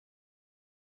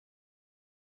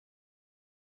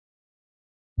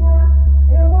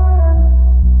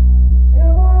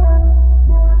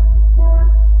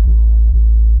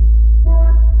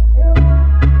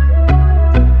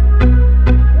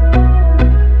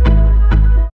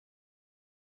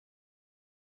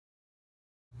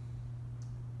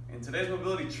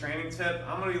training tip,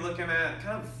 I'm going to be looking at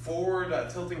kind of forward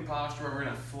tilting posture where we're in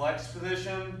a flex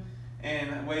position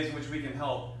and ways in which we can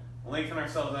help lengthen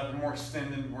ourselves up and more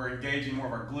extended. We're engaging more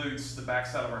of our glutes, the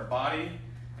backside of our body.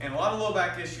 And a lot of low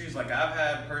back issues like I've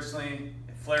had personally,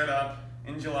 it flared up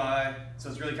in July, so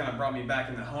it's really kind of brought me back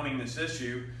into honing this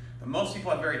issue. But most people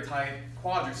have very tight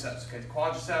quadriceps, okay?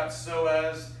 Quadriceps,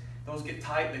 psoas, those get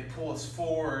tight, they pull us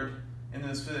forward into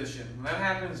this position. When that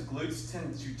happens, glutes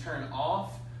tend to turn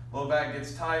off, low back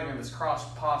gets tight, and we have this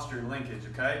cross posture linkage,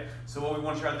 okay? So what we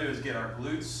want to try to do is get our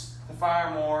glutes to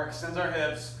fire more, extends our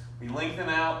hips, we lengthen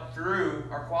out through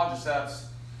our quadriceps.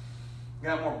 We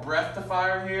got more breath to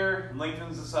fire here,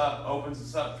 lengthens us up, opens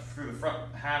us up through the front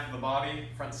half of the body,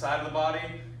 front side of the body,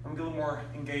 and we get a little more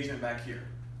engagement back here.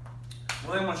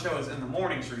 What I want to show is in the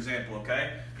mornings, for example,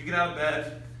 okay? You get out of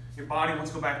bed, your body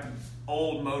wants to go back to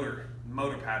old motor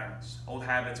patterns, old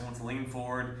habits, wants to lean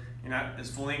forward, you're not as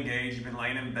fully engaged, you've been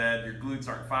laying in bed, your glutes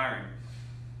aren't firing.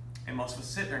 And most of us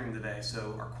sit during the day,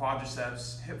 so our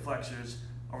quadriceps, hip flexors,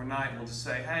 overnight we'll just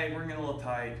say, hey, we're getting a little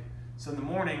tight. So in the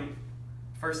morning,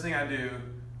 first thing I do,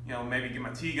 maybe get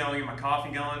my tea going, get my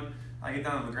coffee going, I get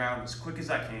down on the ground as quick as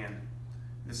I can.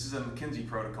 This is a Mckenzie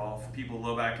protocol for people with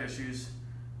low back issues.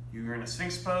 You're in a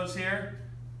sphinx pose here,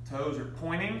 toes are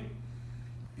pointing,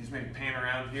 you just maybe pan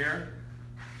around here,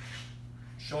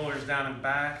 shoulders down and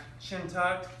back, chin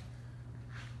tucked.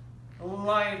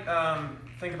 Light,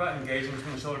 think about engaging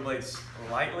between the shoulder blades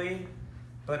lightly,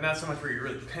 but not so much where you're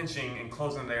really pinching and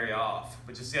closing the area off,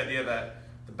 but just the idea that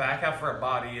the back half of our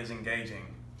body is engaging.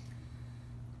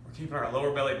 We're keeping our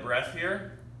lower belly breath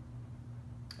here.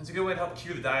 It's a good way to help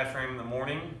cue the diaphragm in the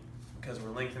morning because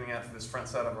we're lengthening out through this front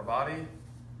side of our body.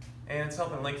 And it's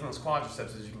helping lengthen those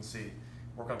quadriceps, as you can see.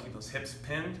 Work on keeping those hips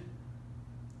pinned.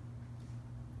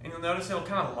 And you'll notice it'll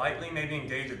kind of lightly maybe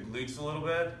engage your glutes a little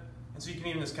bit. And so you can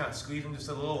even just kind of squeeze them just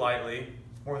a little lightly.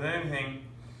 More than anything,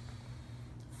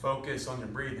 focus on your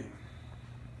breathing.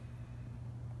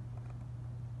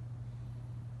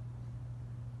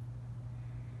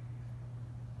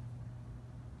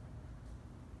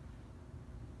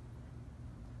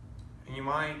 And you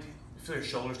might feel your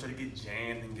shoulders start to get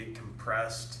jammed and get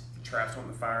compressed. The traps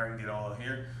want to fire and get all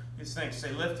here. Just think,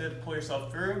 stay lifted, pull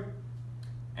yourself through.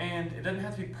 And it doesn't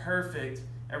have to be perfect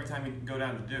every time you go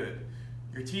down to do it.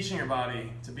 You're teaching your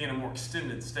body to be in a more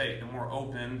extended state, a more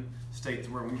open state,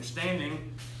 to where when you're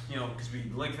standing, because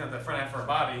we lengthen out that front half of our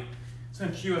body, it's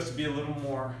going to cue us to be a little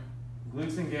more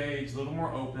glutes engaged, a little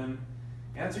more open.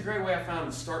 And that's a great way I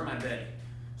found to start my day.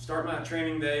 Start my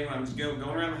training day when I'm just going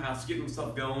around the house, getting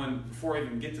myself going before I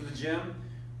even get to the gym.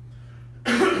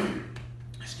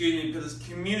 Excuse me, because it's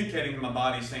communicating to my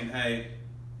body saying, hey,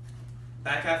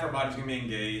 back half of our body's going to be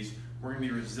engaged, we're going to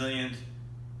be resilient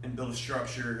and build a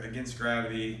structure against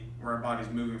gravity where our body's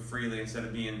moving freely instead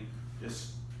of being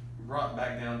just brought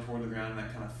back down toward the ground in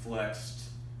that kind of flexed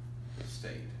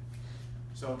state.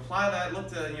 So apply that, look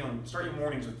to, start your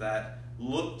mornings with that.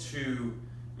 Look to,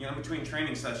 between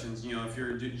training sessions, if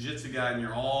you're a jiu-jitsu guy and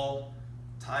you're all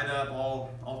tied up,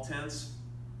 all tense,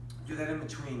 do that in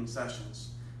between sessions.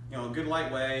 A good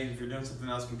light way, if you're doing something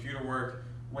else, computer work,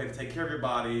 way to take care of your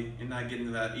body and not get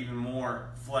into that even more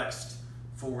flexed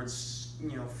forward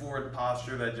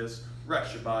posture that just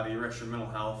wrecks your body, wrecks your mental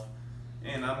health.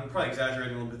 And I'm probably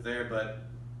exaggerating a little bit there, but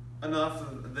enough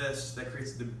of this that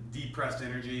creates the depressed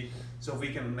energy. So if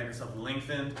we can make ourselves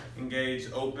lengthened,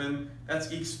 engaged, open,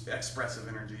 that's expressive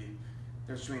energy.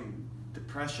 There's between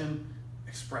depression,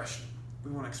 expression.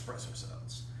 We want to express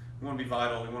ourselves. We want to be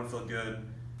vital, we want to feel good.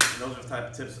 And those are the type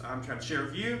of tips I'm trying to share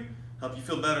with you. Help you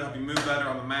feel better, help you move better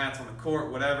on the mats, on the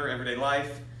court, whatever, everyday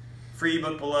life. Free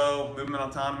ebook below, Movement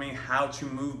Autonomy, how to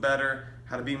move better,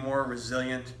 how to be more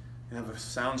resilient, and have a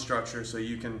sound structure so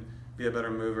you can be a better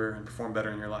mover and perform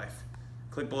better in your life.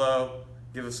 Click below,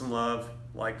 give us some love,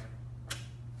 like,